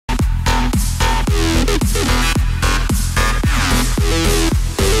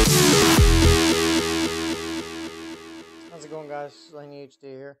guys, SlaneyHD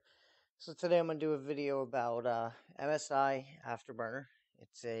here. So today I'm going to do a video about MSI After Burner.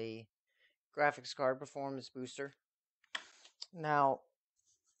 It's a graphics card performance booster. Now,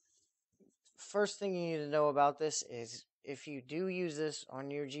 first thing you need to know about this is if you do use this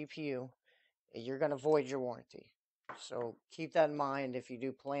on your GPU, you're going to void your warranty. So keep that in mind if you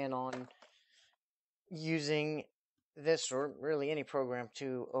do plan on using this or really any program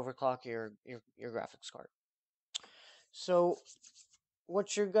to overclock your graphics card. So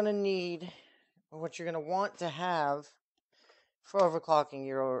what you're going to need, or what you're going to want to have for overclocking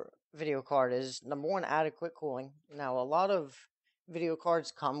your video card is, number one, adequate cooling. Now, a lot of video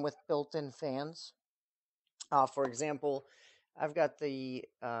cards come with built-in fans. For example, I've got the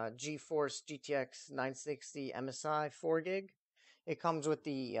GeForce GTX 960 MSI 4 gig. It comes with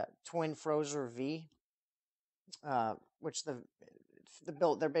the twin Frozer V, which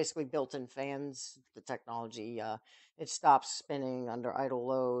they're basically built-in fans. The technology, it stops spinning under idle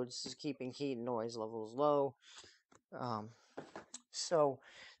loads, keeping heat and noise levels low. So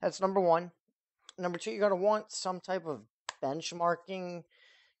that's number one. Number two, you're going to want some type of benchmark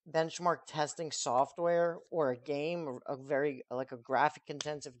testing software, or a game, a very like a graphic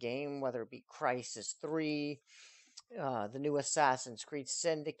intensive game, whether it be Crysis 3, the new Assassin's Creed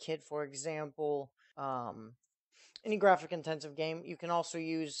Syndicate, for example. Any graphic intensive game. You can also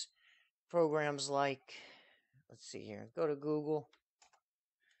use programs like, let's see here, go to Google,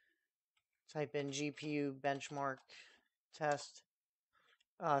 type in GPU benchmark test.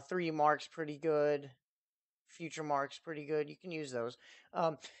 3D Mark's pretty good. Future Mark's pretty good. You can use those.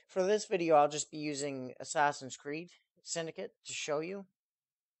 For this video, I'll just be using Assassin's Creed Syndicate to show you.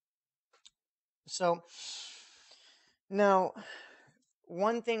 So, now,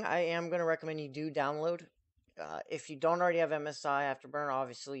 one thing I am going to recommend you do download, if you don't already have MSI After Burner,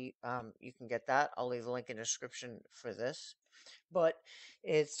 obviously you can get that. I'll leave a link in the description for this. But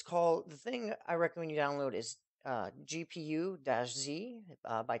it's called, the thing I recommend you download is GPU-Z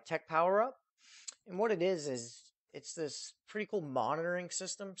by Tech Power Up. And what it is it's this pretty cool monitoring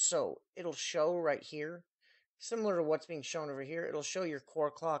system. So it'll show right here, similar to what's being shown over here. It'll show your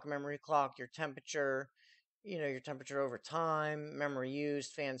core clock, memory clock, your temperature, your temperature over time, memory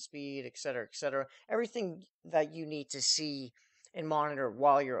used, fan speed, etc., etc. Everything that you need to see and monitor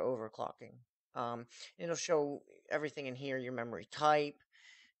while you're overclocking. It'll show everything in here, your memory type.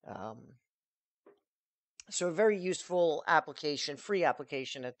 So a very useful application, free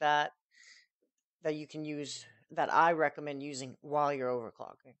application at that you can use, that I recommend using while you're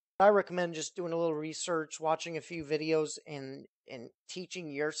overclocking. I recommend just doing a little research, watching a few videos, and teaching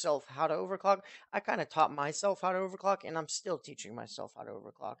yourself how to overclock. I kind of taught myself how to overclock, and I'm still teaching myself how to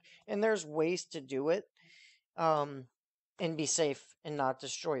overclock. And there's ways to do it and be safe and not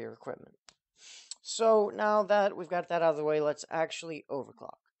destroy your equipment. So now that we've got that out of the way, let's actually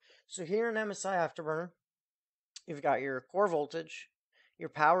overclock. So here in MSI Afterburner, you've got your core voltage, your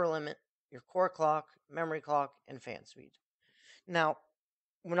power limit, your core clock, memory clock, and fan speed. Now,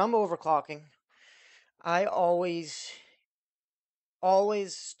 when I'm overclocking, I always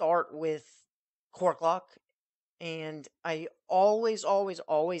start with core clock, and I always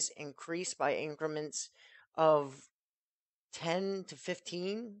increase by increments of 10 to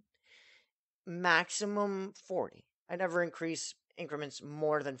 15, maximum 40. I never increase increments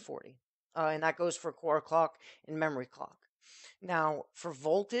more than 40. And that goes for core clock and memory clock. Now, for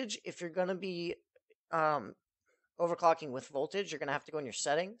voltage, if you're going to be overclocking with voltage, you're going to have to go in your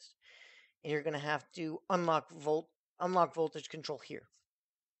settings, and you're going to have to unlock voltage control here.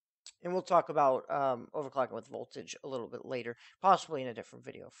 And we'll talk about overclocking with voltage a little bit later, possibly in a different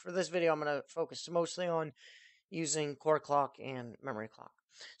video. For this video, I'm going to focus mostly on using core clock and memory clock.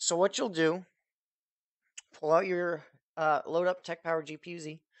 So what you'll do, pull out your load up Tech Power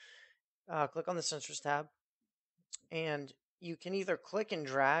GPU-Z, click on the Sensors tab, and you can either click and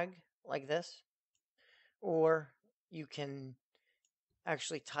drag like this, or you can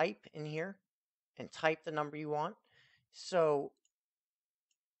actually type in here and type the number you want. So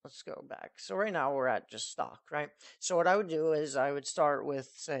let's go back. So right now we're at just stock, right? So what I would do is I would start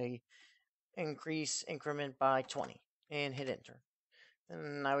with, say, increase increment by 20 and hit enter.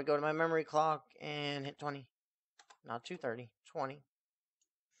 And I would go to my memory clock and hit 20, not 230, 20.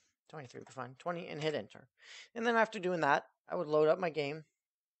 23 would be fine. 20 and hit enter. And then after doing that, I would load up my game,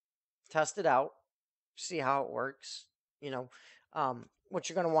 test it out, see how it works. What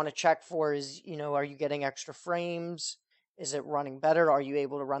you're going to want to check for is, are you getting extra frames? Is it running better? Are you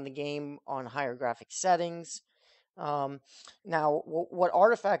able to run the game on higher graphic settings? Now, what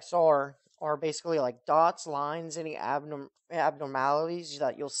artifacts are basically like dots, lines, any abnormalities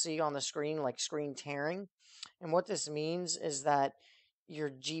that you'll see on the screen, like screen tearing. And what this means is that your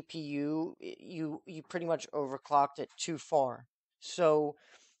GPU, you pretty much overclocked it too far. So,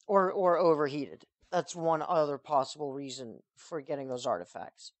 or overheated. That's one other possible reason for getting those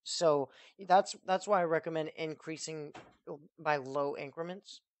artifacts. So that's why I recommend increasing by low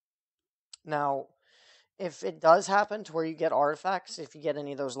increments. Now, if it does happen to where you get artifacts, if you get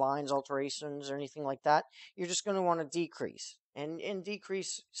any of those lines, alterations, or anything like that, you're just going to want to decrease and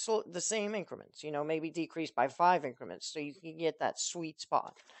decrease the same increments. Maybe decrease by 5 increments so you can get that sweet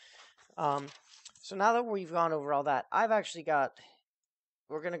spot. So now that we've gone over all that, I've actually got.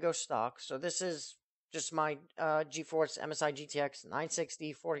 We're going to go stock. So this is just my GeForce MSI GTX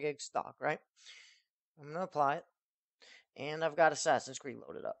 960 4 gig stock, right? I'm going to apply it. And I've got Assassin's Creed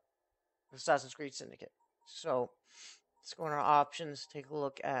loaded up. Assassin's Creed Syndicate. So let's go in our options, take a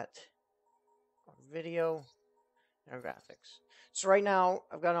look at our video and our graphics. So right now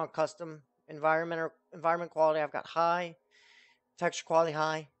I've got it on custom environment quality. I've got high, texture quality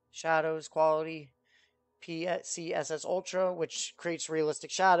high, shadows quality, PCSS Ultra, which creates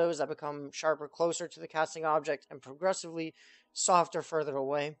realistic shadows that become sharper closer to the casting object and progressively softer further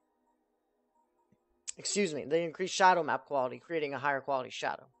away. Excuse me, they increase shadow map quality, creating a higher quality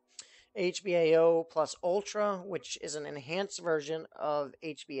shadow. HBAO plus Ultra, which is an enhanced version of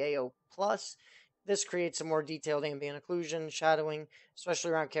HBAO plus. This creates a more detailed ambient occlusion, shadowing,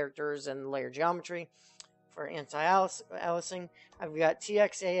 especially around characters and layer geometry. For anti-aliasing, I've got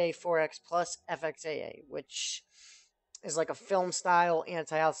TXAA 4X plus FXAA, which is like a film style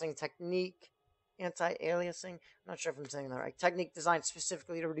anti-aliasing technique. Anti-aliasing? I'm not sure if I'm saying that right. Technique designed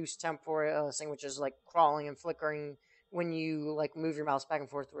specifically to reduce temporal aliasing, which is like crawling and flickering when you like move your mouse back and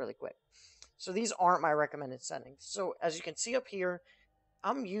forth really quick. So these aren't my recommended settings. So as you can see up here,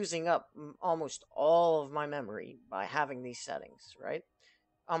 I'm using up almost all of my memory by having these settings, right?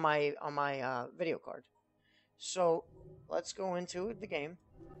 On my video card. So let's go into the game.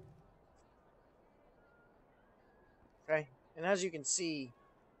 Okay. And as you can see,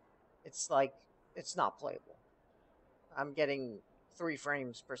 it's like it's not playable. I'm getting 3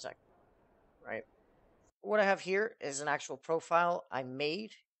 frames per second, right? What I have here is an actual profile I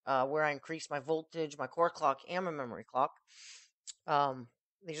made where I increase my voltage, my core clock, and my memory clock.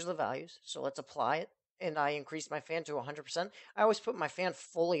 These are the values. So let's apply it. And I increase my fan to 100%. I always put my fan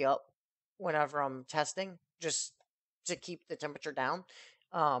fully up whenever I'm testing, just to keep the temperature down.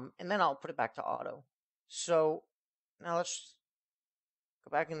 And then I'll put it back to auto. So now let's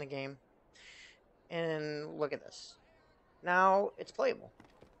go back in the game and look at this. Now it's playable.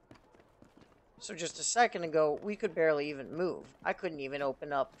 So just a second ago, we could barely even move. I couldn't even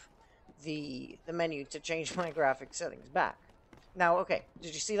open up the menu to change my graphic settings back. Now, okay,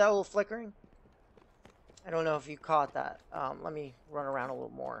 did you see that little flickering? I don't know if you caught that. Let me run around a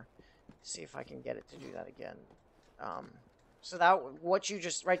little more, see if I can get it to do that again. So that what you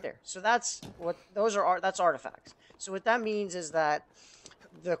just right there. So that's what those are. That's artifacts. So what that means is that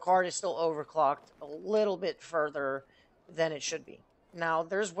the card is still overclocked a little bit further than it should be. Now,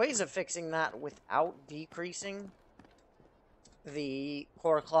 there's ways of fixing that without decreasing the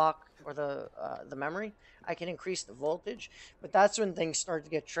core clock or the memory. I can increase the voltage, but that's when things start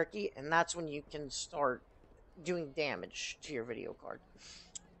to get tricky, and that's when you can start doing damage to your video card.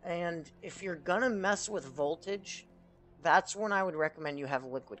 And if you're gonna mess with voltage, that's when I would recommend you have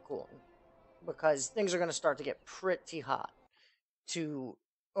liquid cooling, because things are gonna start to get pretty hot to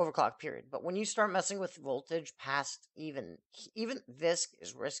overclock period. But when you start messing with voltage past even this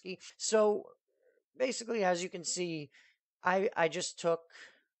is risky. So basically, as you can see, I just took,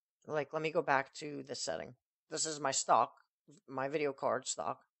 like, let me go back to this setting. This is my stock, my video card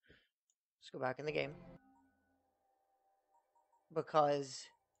stock. Let's go back in the game. Because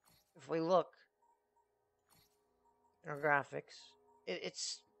if we look at our graphics,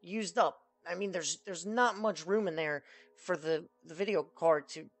 it's used up. I mean, there's not much room in there for the video card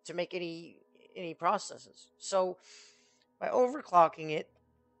to make any processes. So by overclocking it,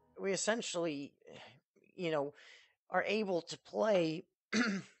 we essentially, are able to play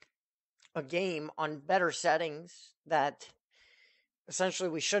a game on better settings that essentially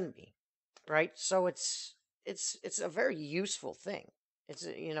we shouldn't be, right? So it's a very useful thing. It's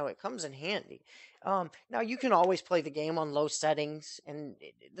it comes in handy. Now you can always play the game on low settings, and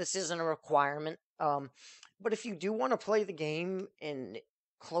this isn't a requirement. But if you do want to play the game in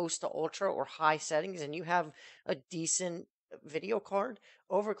close to ultra or high settings, and you have a decent video card,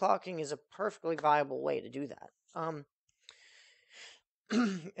 overclocking is a perfectly viable way to do that.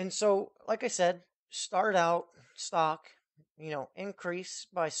 And so, like I said, start out stock, increase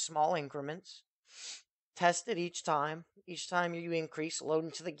by small increments, test it each time. Each time you increase, load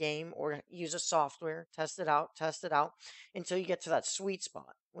into the game or use a software, test it out until you get to that sweet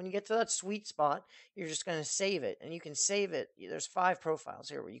spot. When you get to that sweet spot, you're just going to save it. And you can save it. There's 5 profiles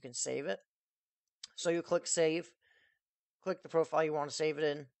here where you can save it. So you click save, click the profile you want to save it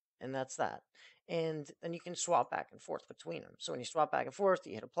in, and that's that. And then you can swap back and forth between them. So when you swap back and forth,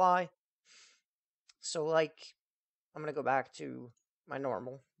 you hit apply. So like, I'm going to go back to my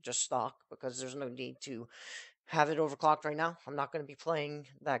normal, just stock, because there's no need to have it overclocked right now. I'm not going to be playing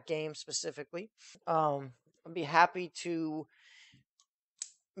that game specifically. I'd be happy to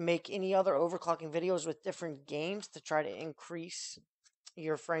make any other overclocking videos with different games to try to increase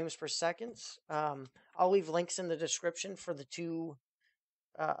your frames per second. I'll leave links in the description for the 2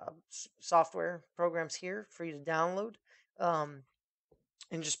 software programs here for you to download.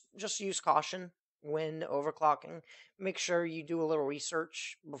 And just use caution when overclocking. Make sure you do a little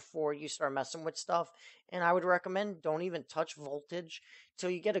research before you start messing with stuff. And I would recommend don't even touch voltage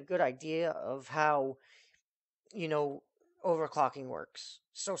till you get a good idea of how, overclocking works.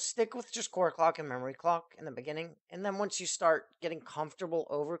 So stick with just core clock and memory clock in the beginning. And then once you start getting comfortable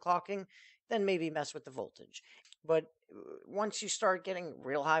overclocking, then maybe mess with the voltage. But once you start getting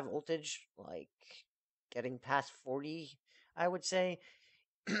real high voltage, like getting past 40, I would say,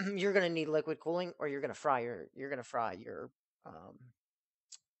 you're gonna need liquid cooling, or you're gonna fry your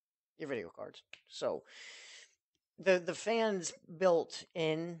video cards. So the fans built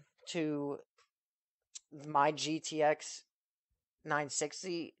into my GTX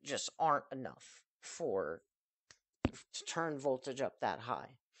 960 just aren't enough to turn voltage up that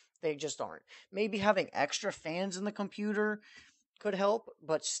high. They just aren't. Maybe having extra fans in the computer could help,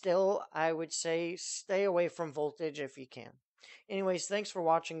 but still, I would say stay away from voltage if you can. Anyways, thanks for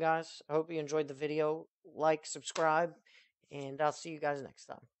watching, guys. I hope you enjoyed the video. Like, subscribe, and I'll see you guys next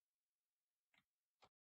time.